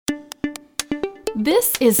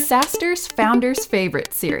This is SaaStr's Founders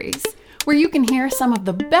Favorite series, where you can hear some of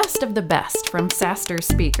the best from SaaStr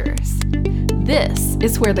speakers. This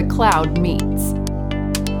is where the cloud meets.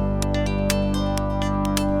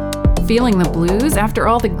 Feeling the blues after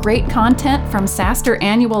all the great content from SaaStr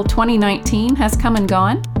Annual 2019 has come and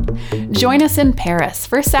gone? Join us in Paris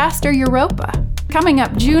for SaaStr Europa, coming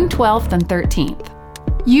up June 12th and 13th.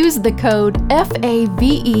 Use the code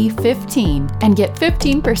FAVE15 and get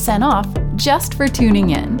 15% off just for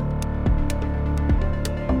tuning in.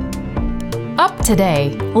 Up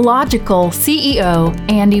today, Logikcull CEO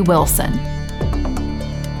Andy Wilson.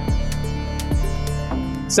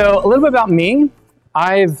 So a little bit about me.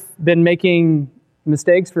 I've been making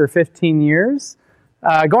mistakes for 15 years.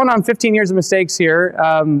 Going on 15 years of mistakes here.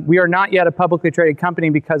 We are not yet a publicly traded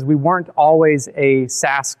company because we weren't always a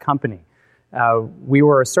SaaS company. We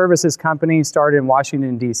were a services company, started in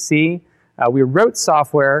Washington, D.C. We wrote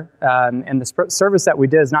software, and the service that we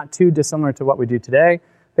did is not too dissimilar to what we do today.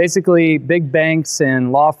 Basically, big banks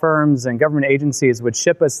and law firms and government agencies would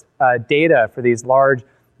ship us data for these large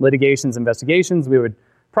litigations, investigations. We would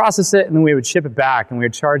process it, and then we would ship it back, and we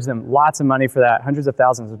would charge them lots of money for that, hundreds of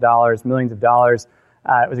thousands of dollars, millions of dollars.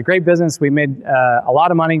 It was a great business. We made a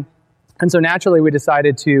lot of money, and so naturally we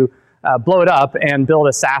decided to blow it up and build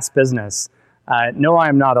a SaaS business. No, I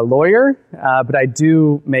am not a lawyer, but I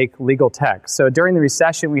do make legal tech. So during the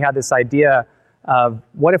recession, we had this idea of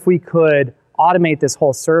what if we could automate this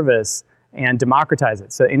whole service and democratize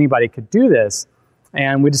it so anybody could do this,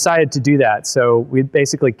 and we decided to do that. So we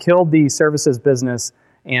basically killed the services business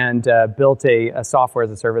and built a software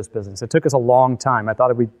as a service business. It took us a long time. I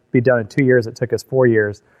thought it would be done in 2 years. It took us 4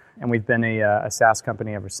 years, and we've been a SaaS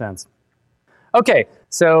company ever since. Okay,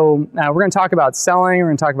 so we're going to talk about selling, we're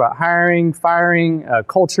going to talk about hiring, firing,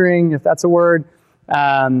 culturing, if that's a word,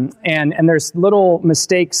 and there's little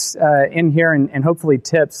mistakes in here and hopefully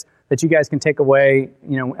tips that you guys can take away,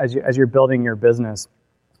 as you're building your business.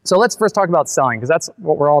 So let's first talk about selling, because that's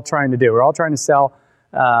what we're all trying to do. We're all trying to sell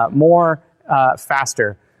more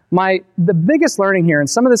faster. The biggest learning here, and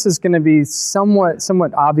some of this is going to be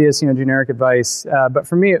somewhat obvious, generic advice, but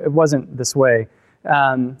for me it wasn't this way.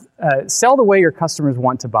 Sell the way your customers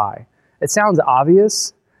want to buy. It sounds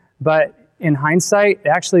obvious, but in hindsight, it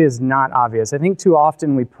actually is not obvious. I think too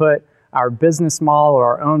often we put our business model or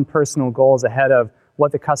our own personal goals ahead of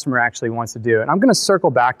what the customer actually wants to do. And I'm going to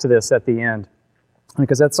circle back to this at the end,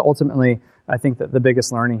 because that's ultimately, I think, the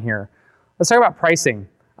biggest learning here. Let's talk about pricing.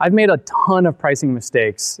 I've made a ton of pricing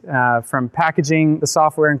mistakes, from packaging the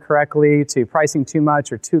software incorrectly to pricing too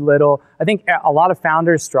much or too little. I think a lot of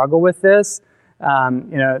founders struggle with this.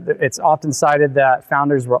 It's often cited that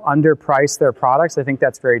founders will underprice their products. I think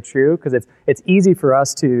that's very true, because it's easier for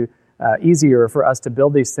us to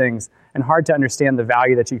build these things and hard to understand the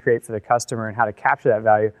value that you create for the customer and how to capture that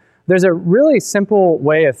value. There's a really simple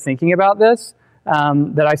way of thinking about this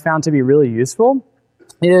that I found to be really useful,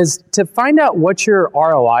 is to find out what your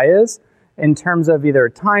ROI is in terms of either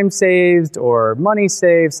time saved or money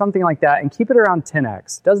saved, something like that, and keep it around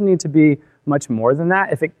 10x. It doesn't need to be much more than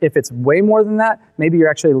that. If it's way more than that, maybe you're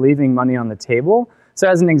actually leaving money on the table. So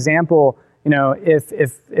as an example,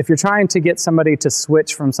 if you're trying to get somebody to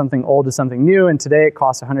switch from something old to something new, and today it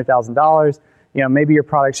costs $100,000, maybe your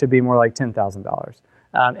product should be more like $10,000.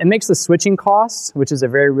 It makes the switching costs, which is a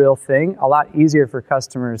very real thing, a lot easier for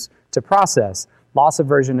customers to process. Loss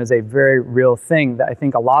aversion is a very real thing that I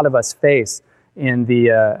think a lot of us face in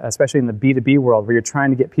especially in the B2B world, where you're trying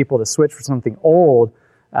to get people to switch from something old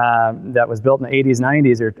that was built in the 80s,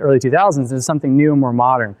 90s, or early 2000s into something new and more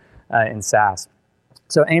modern in SaaS.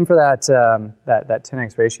 So aim for that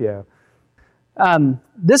 10x ratio.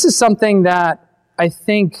 This is something that I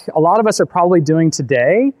think a lot of us are probably doing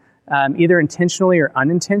today, either intentionally or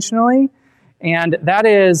unintentionally, and that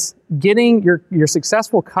is getting your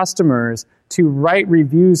successful customers to write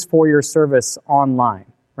reviews for your service online,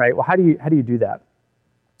 right? Well, how do you do that?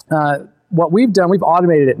 What we've done, we've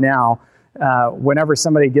automated it now. Whenever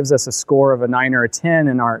somebody gives us a score of a 9 or a 10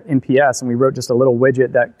 in our NPS, and we wrote just a little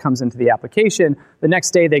widget that comes into the application, the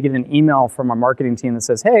next day they get an email from our marketing team that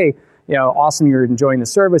says, hey, awesome, you're enjoying the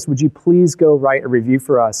service. Would you please go write a review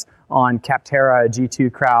for us on Capterra,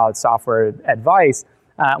 G2 Crowd, Software Advice?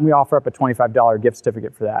 And we offer up a $25 gift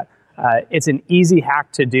certificate for that. It's an easy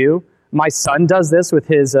hack to do. My son does this with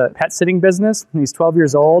his pet sitting business. He's 12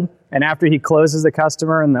 years old, and after he closes the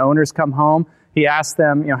customer and the owners come home, he asks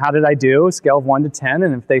them, how did I do? Scale of 1 to 10,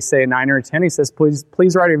 and if they say a 9 or a 10, he says, please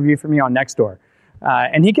write a review for me on Nextdoor.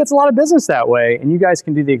 And he gets a lot of business that way, and you guys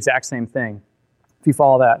can do the exact same thing if you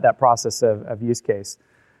follow that process of use case.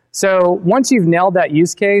 So once you've nailed that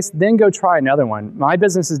use case, then go try another one. My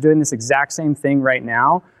business is doing this exact same thing right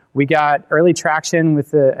now. We got early traction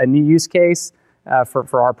with a new use case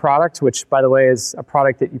for our product, which, by the way, is a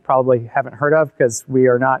product that you probably haven't heard of because we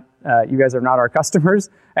are not, you guys are not our customers.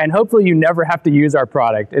 And hopefully you never have to use our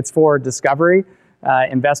product. It's for discovery,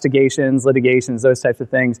 investigations, litigations, those types of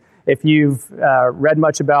things. If you've read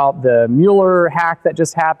much about the Mueller hack that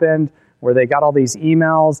just happened, where they got all these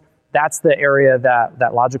emails, that's the area that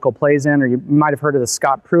Logikcull plays in. Or you might have heard of the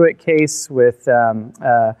Scott Pruitt case with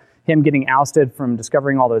him getting ousted from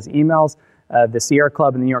discovering all those emails. The Sierra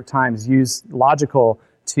Club and the New York Times use Logikcull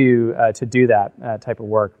to do that type of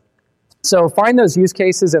work. So find those use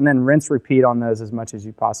cases and then rinse, repeat on those as much as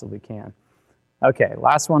you possibly can. Okay,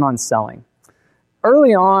 last one on selling.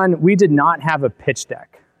 Early on, we did not have a pitch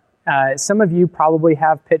deck. Some of you probably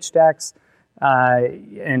have pitch decks,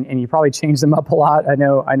 and you probably change them up a lot. I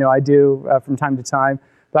know I do from time to time.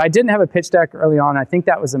 But I didn't have a pitch deck early on. I think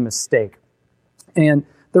that was a mistake. And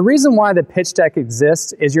the reason why the pitch deck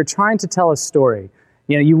exists is you're trying to tell a story.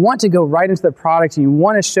 You know, you want to go right into the product and you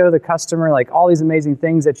want to show the customer like all these amazing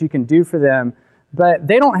things that you can do for them, but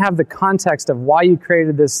they don't have the context of why you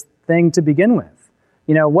created this thing to begin with.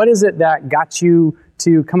 You know, what is it that got you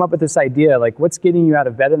to come up with this idea? Like, what's getting you out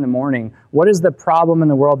of bed in the morning? What is the problem in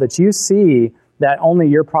the world that you see that only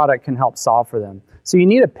your product can help solve for them? So you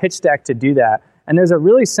need a pitch deck to do that. And there's a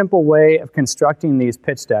really simple way of constructing these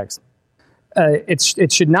pitch decks.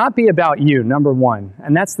 It should not be about you, number one.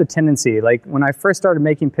 And that's the tendency. Like when I first started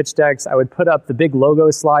making pitch decks, I would put up the big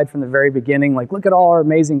logo slide from the very beginning, like, look at all our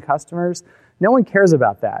amazing customers. No one cares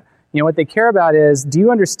about that. You know, what they care about is, do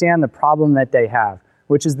you understand the problem that they have,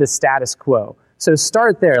 which is the status quo? So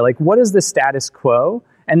start there. Like, what is the status quo?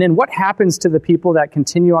 And then what happens to the people that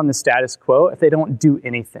continue on the status quo if they don't do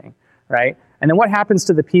anything, right? And then what happens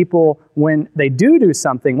to the people when they do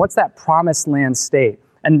something? What's that promised land state?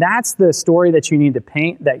 And that's the story that you need to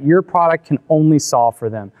paint, that your product can only solve for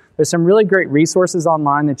them. There's some really great resources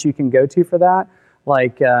online that you can go to for that.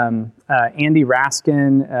 Like Andy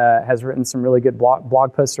Raskin has written some really good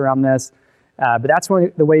blog posts around this. But that's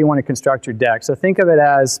the way you want to construct your deck. So think of it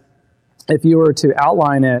as, if you were to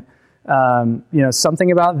outline it, you know,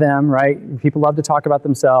 something about them, right? People love to talk about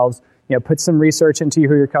themselves. You know, put some research into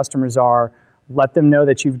who your customers are. Let them know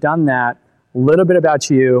that you've done that. A little bit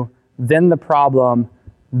about you, then the problem,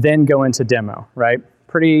 then go into demo, right?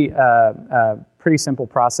 Pretty simple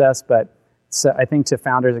process, but I think to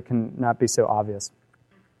founders it can not be so obvious.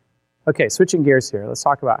 Okay, switching gears here. Let's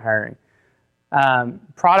talk about hiring.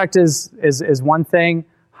 Product is one thing.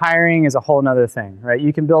 Hiring is a whole other thing, right?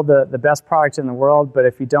 You can build the best product in the world, but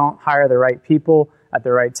if you don't hire the right people at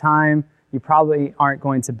the right time, you probably aren't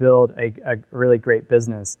going to build a really great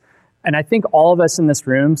business. And I think all of us in this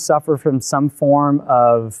room suffer from some form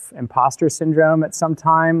of imposter syndrome at some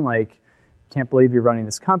time, like, can't believe you're running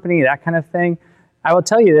this company, that kind of thing. I will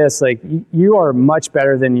tell you this, like, you are much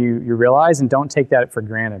better than you realize, and don't take that for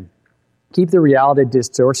granted. Keep the reality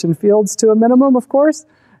distortion fields to a minimum, of course,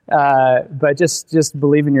 but just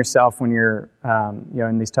believe in yourself when you're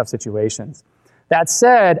in these tough situations. That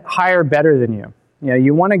said, hire better than you. You know,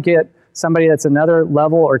 you want to get somebody that's another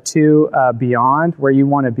level or two beyond where you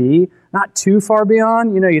want to be, not too far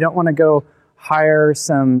beyond. You know, you don't want to go hire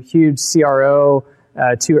some huge CRO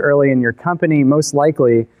too early in your company. Most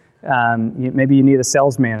likely, maybe you need a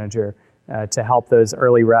sales manager to help those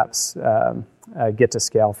early reps get to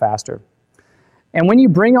scale faster. And when you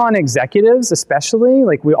bring on executives, especially,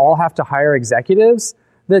 like we all have to hire executives,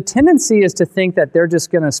 the tendency is to think that they're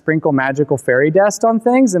just going to sprinkle magical fairy dust on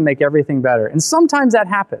things and make everything better. And sometimes that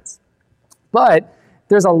happens. But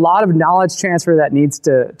there's a lot of knowledge transfer that needs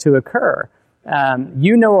to occur.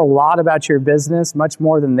 You know a lot about your business, much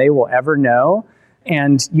more than they will ever know,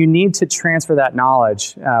 and you need to transfer that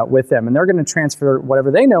knowledge with them. And they're going to transfer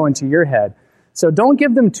whatever they know into your head. So don't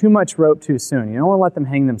give them too much rope too soon. You don't want to let them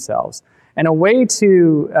hang themselves. And a way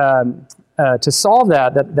to solve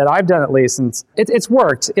that I've done at least, and it's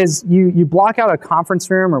worked, is you block out a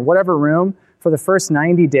conference room or whatever room for the first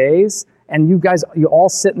 90 days, and you all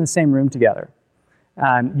sit in the same room together.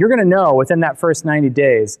 You're going to know within that first 90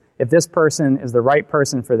 days if this person is the right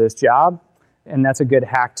person for this job, and that's a good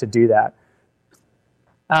hack to do that.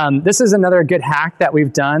 This is another good hack that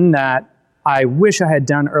we've done that I wish I had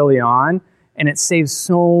done early on, and it saves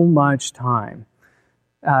so much time.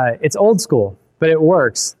 It's old school, but it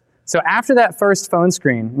works. So after that first phone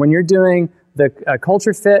screen, when you're doing the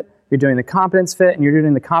culture fit, you're doing the competence fit, and you're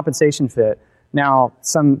doing the compensation fit. Now,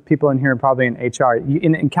 some people in here are probably in HR.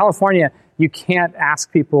 In California, you can't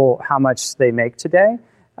ask people how much they make today.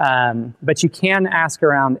 But you can ask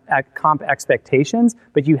around comp expectations,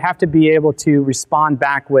 but you have to be able to respond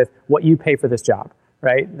back with what you pay for this job,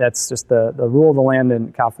 right? That's just the rule of the land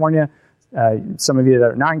in California. Some of you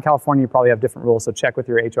that are not in California, you probably have different rules, so check with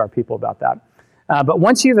your HR people about that. But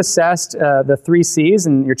once you've assessed the 3 C's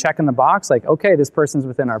and you're checking the box, like, okay, this person's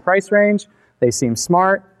within our price range, they seem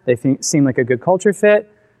smart, they seem like a good culture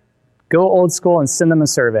fit, go old school and send them a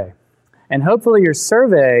survey. And hopefully your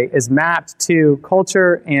survey is mapped to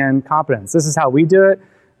culture and competence. This is how we do it.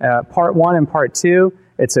 Part 1 and part 2,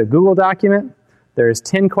 it's a Google document. There's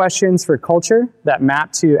 10 questions for culture that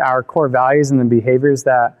map to our core values and the behaviors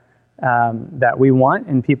that we want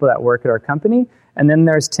in people that work at our company. And then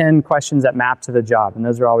there's 10 questions that map to the job, and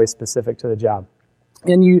those are always specific to the job.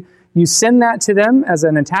 And you send that to them as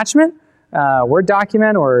an attachment, Word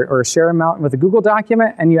document, or share them out with a Google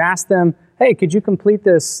document, and you ask them, hey, could you complete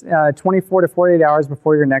this 24 to 48 hours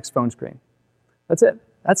before your next phone screen? That's it.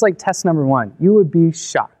 That's like test number 1. You would be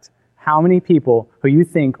shocked how many people who you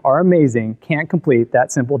think are amazing can't complete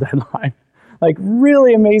that simple deadline. Like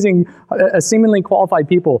really amazing, seemingly qualified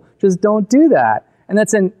people just don't do that. And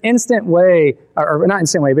that's an instant way, or not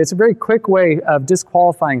instant way, but it's a very quick way of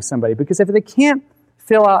disqualifying somebody. Because if they can't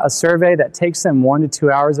fill out a survey that takes them 1 to 2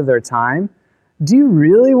 hours of their time, do you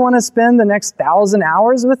really want to spend the next 1,000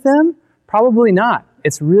 hours with them? Probably not.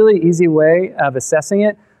 It's a really easy way of assessing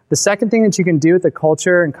it. The second thing that you can do with the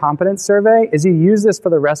culture and competence survey is you use this for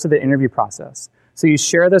the rest of the interview process. So you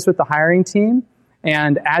share this with the hiring team,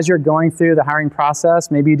 and as you're going through the hiring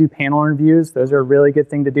process, maybe you do panel interviews. Those are a really good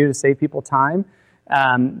thing to do to save people time.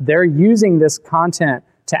 They're using this content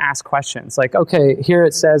to ask questions. Like, okay, here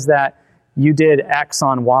it says that you did X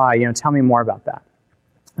on Y. Tell me more about that.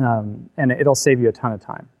 And it'll save you a ton of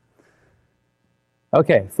time.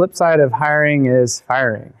 Okay, flip side of hiring is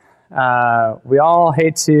firing. We all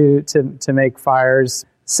hate to make fires.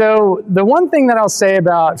 So the one thing that I'll say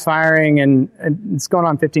about firing, and it's going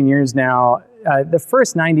on 15 years now, the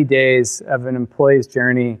first 90 days of an employee's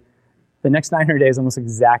journey, the next 900 days almost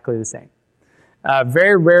exactly the same.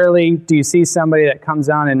 Very rarely do you see somebody that comes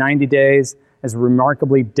on in 90 days as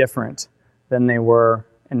remarkably different than they were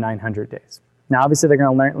in 900 days. Now, obviously, they're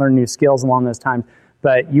going to learn new skills along those times,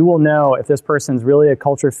 but you will know if this person's really a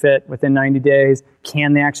culture fit within 90 days,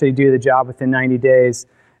 can they actually do the job within 90 days?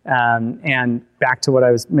 And back to what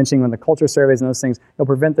I was mentioning on the culture surveys and those things, it'll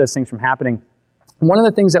prevent those things from happening. One of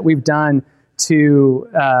the things that we've done to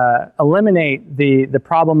eliminate the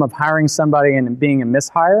problem of hiring somebody and being a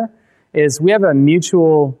mishire is we have a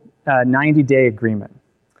mutual 90-day agreement.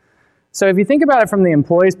 So if you think about it from the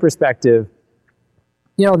employee's perspective,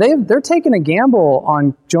 they're taking a gamble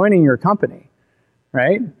on joining your company,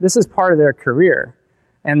 right? This is part of their career,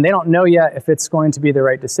 and they don't know yet if it's going to be the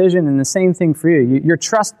right decision. And the same thing for you. Your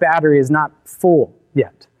trust battery is not full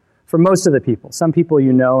yet for most of the people. Some people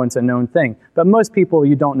it's a known thing, but most people,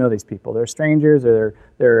 you don't know these people. They're strangers, or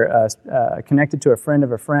they're connected to a friend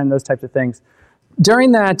of a friend, those types of things.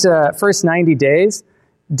 During that first 90 days,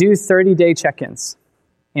 do 30-day check-ins.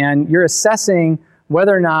 And you're assessing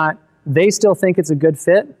whether or not they still think it's a good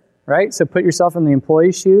fit, right? So put yourself in the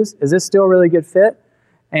employee's shoes. Is this still a really good fit?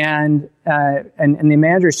 And the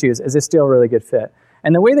manager's shoes, is this still a really good fit?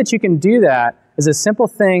 And the way that you can do that is a simple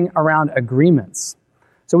thing around agreements.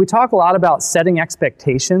 So we talk a lot about setting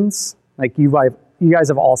expectations. Like you guys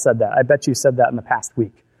have all said that. I bet you said that in the past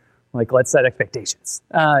week. Like, let's set expectations.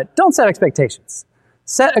 Don't set expectations.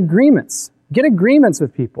 Set agreements. Get agreements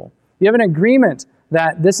with people. You have an agreement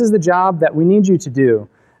that this is the job that we need you to do,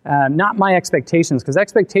 not my expectations, because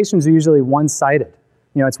expectations are usually one-sided.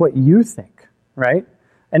 It's what you think, right?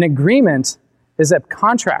 An agreement is a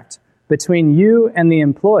contract between you and the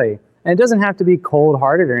employee, and it doesn't have to be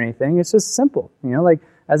cold-hearted or anything. It's just simple. Like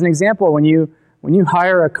as an example, when you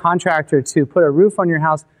hire a contractor to put a roof on your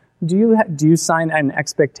house, do you sign an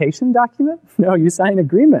expectation document? No, you sign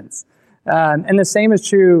agreements. And the same is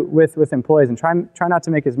true with employees, and try not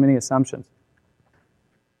to make as many assumptions.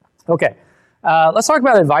 Okay, let's talk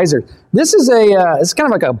about advisors. This is it's kind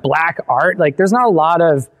of like a black art. Like there's not a lot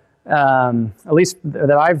of, at least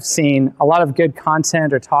that I've seen, a lot of good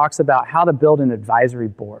content or talks about how to build an advisory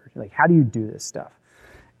board. Like how do you do this stuff?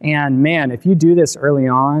 And man, if you do this early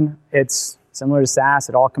on, it's similar to SaaS.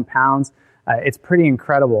 It all compounds. It's pretty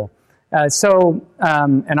incredible.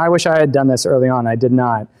 And I wish I had done this early on. I did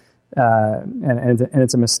not, and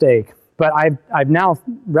it's a mistake. But I've now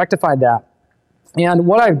rectified that. And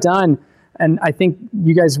what I've done, and I think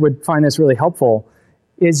you guys would find this really helpful,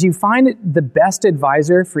 is you find the best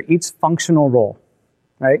advisor for each functional role,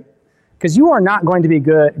 right? Because you are not going to be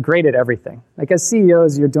great at everything. Like as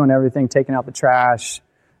CEOs, you're doing everything, taking out the trash,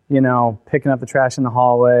 picking up the trash in the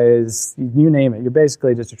hallways, you name it. You're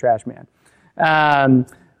basically just a trash man. And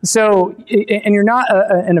you're not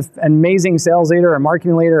an amazing sales leader, a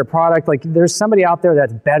marketing leader, a product. Like, there's somebody out there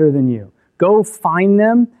that's better than you. Go find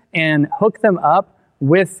them and hook them up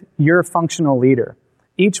with your functional leader,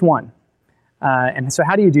 each one. And so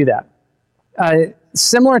how do you do that?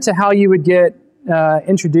 Similar to how you would get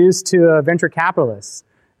introduced to a venture capitalist.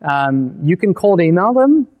 You can cold email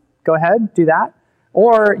them. Go ahead, do that.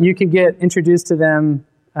 Or you could get introduced to them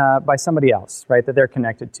by somebody else, right, that they're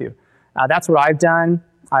connected to. That's what I've done.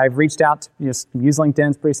 I've reached out to use LinkedIn,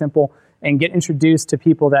 it's pretty simple, and get introduced to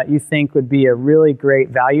people that you think would be a really great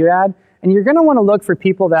value add. And you're going to want to look for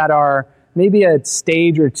people that are maybe a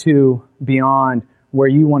stage or two beyond where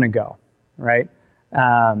you want to go, right?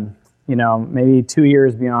 Maybe 2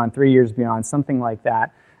 years beyond, 3 years beyond, something like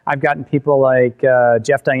that. I've gotten people like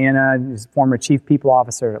Jeff Diana, who's former chief people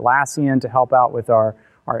officer at Atlassian, to help out with our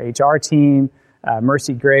HR team.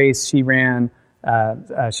 Mercy Grace, she was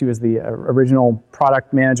the original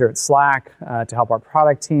product manager at Slack to help our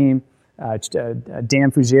product team.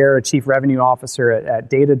 Dan Fougere, a chief revenue officer at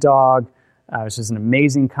Datadog, which is an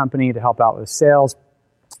amazing company to help out with sales.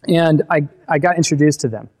 And I got introduced to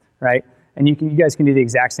them, right? And you guys can do the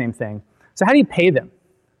exact same thing. So how do you pay them?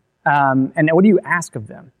 And what do you ask of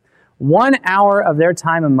them? 1 hour of their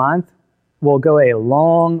time a month will go a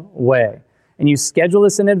long way. And you schedule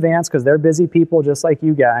this in advance because they're busy people just like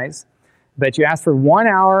you guys. But you ask for 1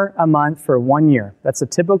 hour a month for 1 year. That's a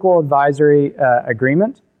typical advisory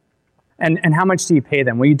agreement. And how much do you pay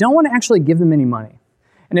them? Well, you don't want to actually give them any money.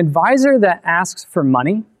 An advisor that asks for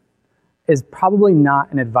money is probably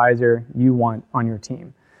not an advisor you want on your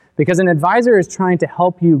team. Because an advisor is trying to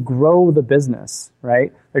help you grow the business,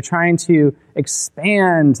 right? They're trying to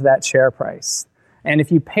expand that share price. And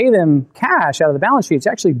if you pay them cash out of the balance sheet, it's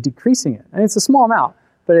actually decreasing it. And it's a small amount,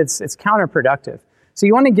 but it's counterproductive. So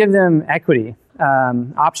you want to give them equity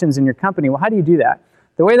options in your company. Well, how do you do that?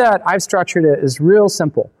 The way that I've structured it is real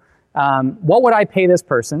simple. What would I pay this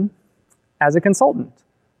person as a consultant?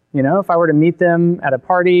 If I were to meet them at a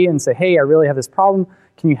party and say, hey, I really have this problem.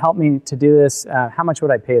 Can you help me to do this? How much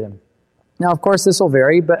would I pay them? Now, of course, this will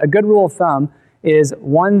vary, but a good rule of thumb is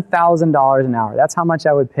 $1,000 an hour. That's how much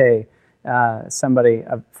I would pay somebody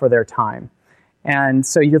for their time. And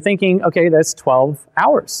so you're thinking, okay, that's 12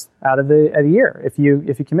 hours out of a year if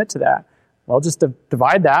you commit to that. Well, just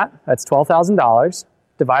divide that. That's $12,000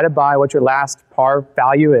 divided by what your last par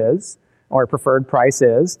value is or preferred price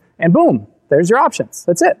is, and boom, there's your options.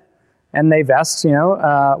 That's it. And they vest,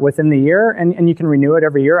 within the year, and you can renew it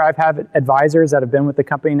every year. I've had advisors that have been with the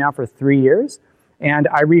company now for 3 years, and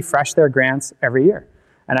I refresh their grants every year.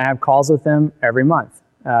 And I have calls with them every month,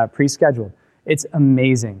 pre-scheduled. It's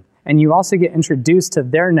amazing. And you also get introduced to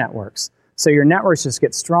their networks. So your networks just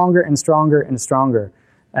get stronger and stronger and stronger.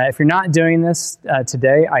 If you're not doing this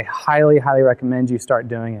today, I highly, highly recommend you start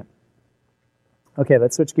doing it. Okay,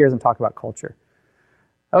 let's switch gears and talk about culture.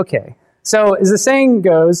 Okay, so as the saying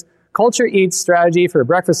goes, culture eats strategy for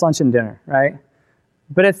breakfast, lunch, and dinner, right?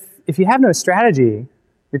 But if you have no strategy,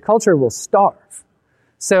 your culture will starve.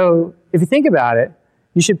 So if you think about it,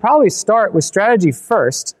 you should probably start with strategy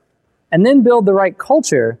first and then build the right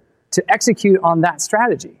culture to execute on that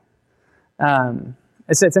strategy.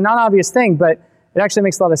 It's a non-obvious thing, but it actually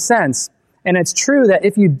makes a lot of sense. And it's true that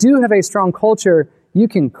if you do have a strong culture, you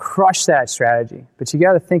can crush that strategy. But you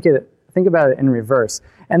got to think about it in reverse.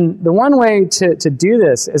 And the one way to do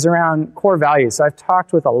this is around core values. So I've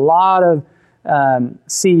talked with a lot of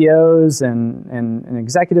CEOs and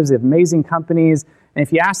executives of amazing companies, and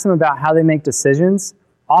if you ask them about how they make decisions,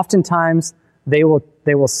 oftentimes they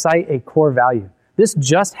will cite a core value. This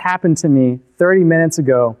just happened to me 30 minutes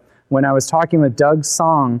ago when I was talking with Doug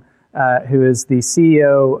Song, who is the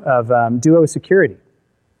CEO of Duo Security.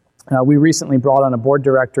 We recently brought on a board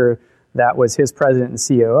director that was his president and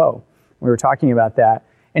COO. We were talking about that.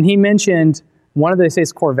 And he mentioned one of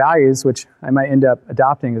his core values, which I might end up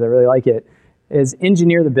adopting because I really like it, is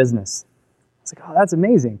engineer the business. I was like, oh, that's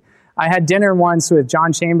amazing. I had dinner once with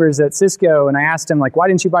John Chambers at Cisco, and I asked him, why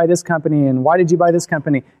didn't you buy this company, and why did you buy this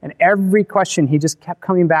company? And every question he just kept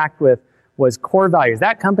coming back with was core values.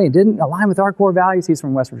 That company didn't align with our core values. He's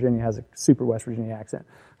from West Virginia, has a super West Virginia accent,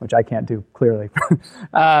 which I can't do clearly.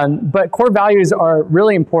 But core values are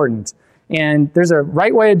really important. And there's a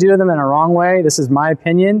right way to do them and a wrong way. This is my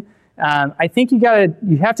opinion. I think you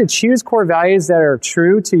have to choose core values that are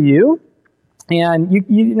true to you. And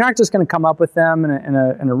you're not just going to come up with them in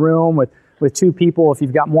a room with two people. If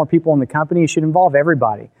you've got more people in the company, you should involve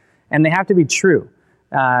everybody. And they have to be true.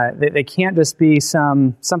 They can't just be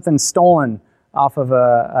something stolen off of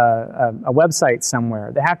a website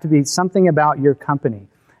somewhere. They have to be something about your company.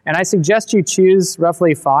 And I suggest you choose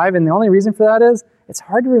roughly 5, and the only reason for that is it's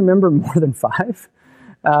hard to remember more than 5.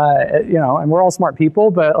 And we're all smart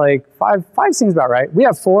people, but like five seems about right. We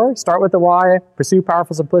have 4. Start with the why, pursue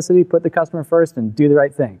powerful simplicity, put the customer first, and do the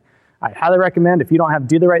right thing. I highly recommend if you don't have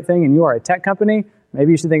do the right thing and you are a tech company,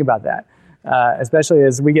 maybe you should think about that. Especially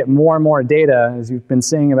as we get more and more data, as you've been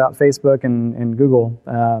seeing about Facebook and Google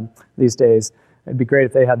these days. It'd be great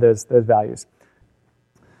if they had those values.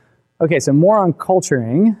 Okay, so more on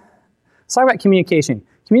culturing. Let's talk about communication.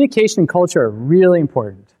 Communication and culture are really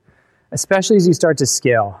important, especially as you start to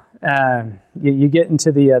scale. You get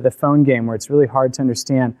into the phone game where it's really hard to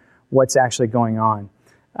understand what's actually going on.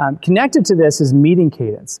 Connected to this is meeting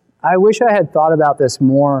cadence. I wish I had thought about this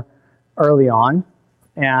more early on,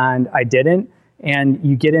 and I didn't. And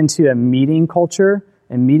you get into a meeting culture,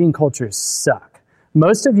 and meeting cultures suck.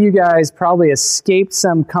 Most of you guys probably escaped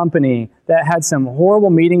some company that had some horrible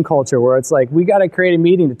meeting culture where it's like, we got to create a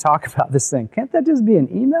meeting to talk about this thing. Can't that just be an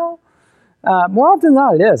email? More often than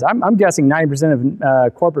not, it is. I'm guessing 90%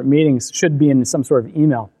 of corporate meetings should be in some sort of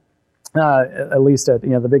email, at least at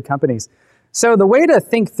the big companies. So the way to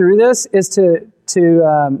think through this is to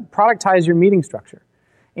productize your meeting structure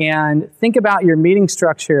and think about your meeting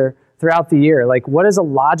structure throughout the year. Like, what is a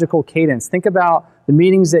logical cadence? Think about the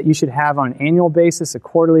meetings that you should have on an annual basis, a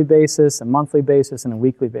quarterly basis, a monthly basis, and a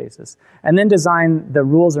weekly basis. And then design the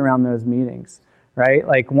rules around those meetings, right?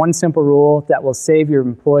 Like, one simple rule that will save your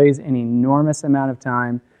employees an enormous amount of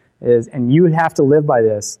time is, and you have to live by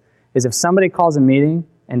this, is if somebody calls a meeting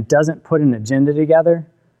and doesn't put an agenda together,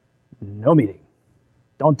 no meeting.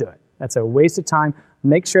 Don't do it. That's a waste of time.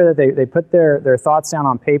 Make sure that they put their thoughts down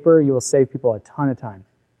on paper. You will save people a ton of time.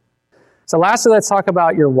 So lastly, let's talk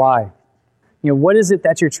about your why. What is it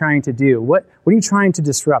that you're trying to do? What are you trying to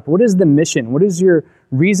disrupt? What is the mission? What is your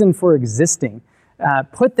reason for existing?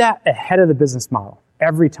 Put that ahead of the business model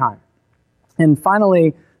every time. And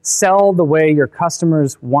finally, sell the way your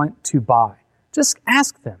customers want to buy. Just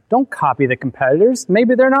ask them. Don't copy the competitors.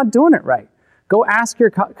 Maybe they're not doing it right. Go ask your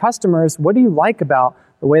customers, what do you like about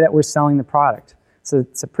the way that we're selling the product? So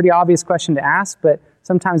it's a pretty obvious question to ask, but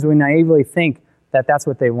sometimes we naively think that that's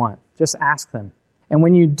what they want. Just ask them. And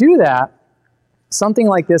when you do that, something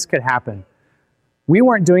like this could happen. We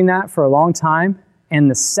weren't doing that for a long time, and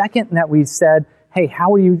the second that we said, hey,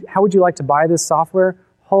 how would you like to buy this software?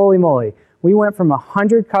 Holy moly. We went from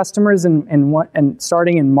 100 customers and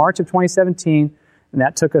starting in March of 2017, and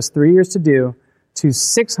that took us 3 years to do, to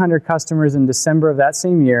 600 customers in December of that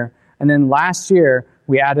same year. And then last year,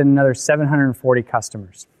 we added another 740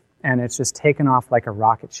 customers. And it's just taken off like a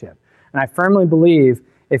rocket ship. And I firmly believe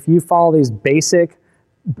if you follow this basic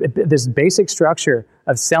structure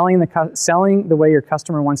of selling the way your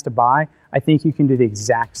customer wants to buy, I think you can do the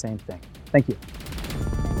exact same thing. Thank you.